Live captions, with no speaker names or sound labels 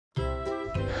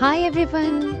Hi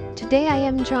everyone! Today I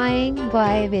am drawing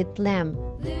boy with lamb.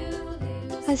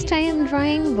 First I am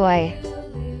drawing boy.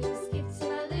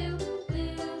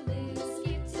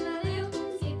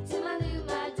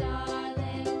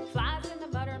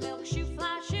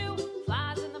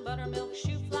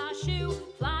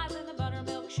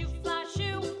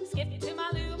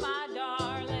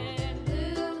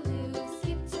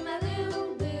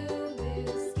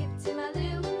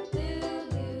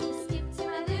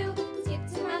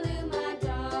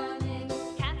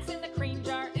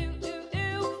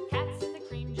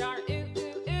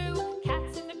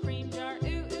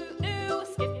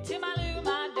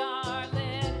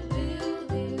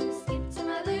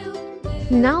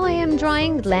 Now I am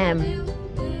drawing lamb.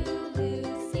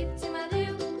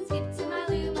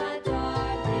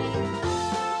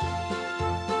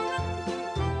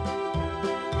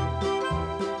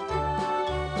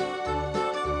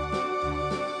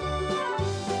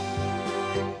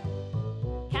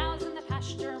 Cows in the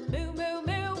pasture, moo moo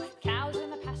moo. Cows in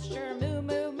the pasture, moo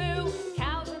moo moo.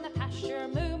 Cows in the pasture,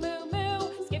 moo moo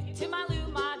moo. Skip to my loo,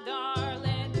 my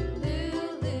darling.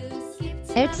 Loo loo, skip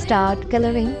to Let's start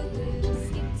coloring.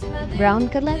 Brown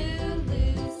color,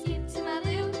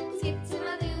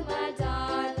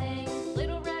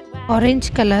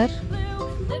 orange color,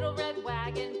 little red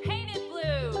wagon painted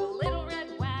blue. Little red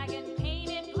wagon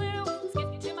painted blue.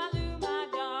 Skip to my loo, my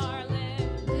darling.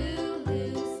 Loo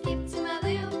loo, skip to my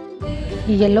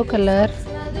loo. yellow color,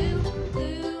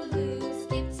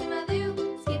 Skip to my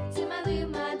loo, skip to my loo,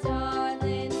 my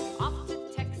darling. Off to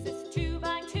Texas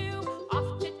 2x2.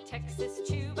 Off to Texas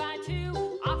 2x2.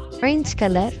 Off to orange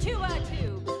color, 2x2.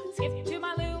 Skip to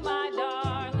my loo, my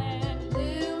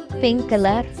darling. pink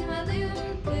color,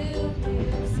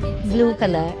 blue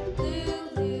color,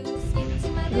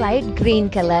 light green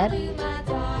color,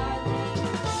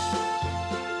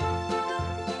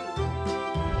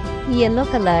 yellow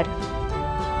color,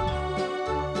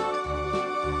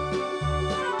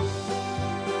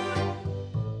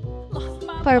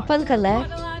 purple color,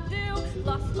 What'll I do?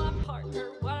 Lost my partner.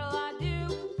 What'll I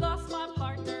do? Lost my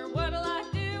partner. What'll I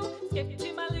do? Skip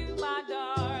to my loo, my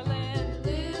darling.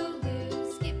 Loo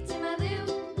loo, skip to my loo.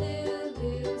 Loo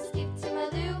loo, skip to my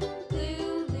loo.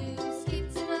 Loo loo, skip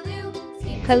to my loo.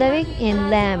 coloring in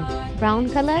lamb. Brown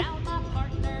color, Found my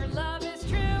partner, love is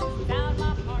true. Found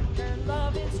my partner,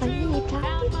 love is true.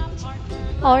 Found my partner,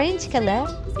 love orange color,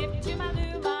 skip to my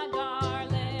loo, my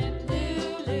darling.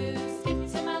 Loo loo, skip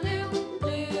to my loo.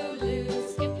 Loo loo,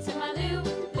 skip to my loo.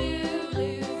 Loo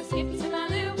loo, skip to my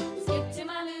loo. Skip to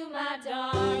my loo, my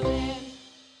darling.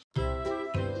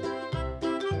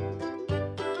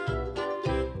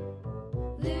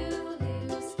 Loo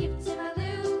loo, skip to my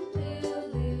loo. Loo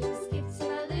loo, skip to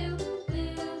my loo.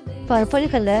 Loo loo, purple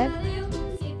color,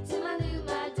 skip to my loo,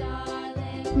 my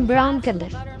darling. brown color.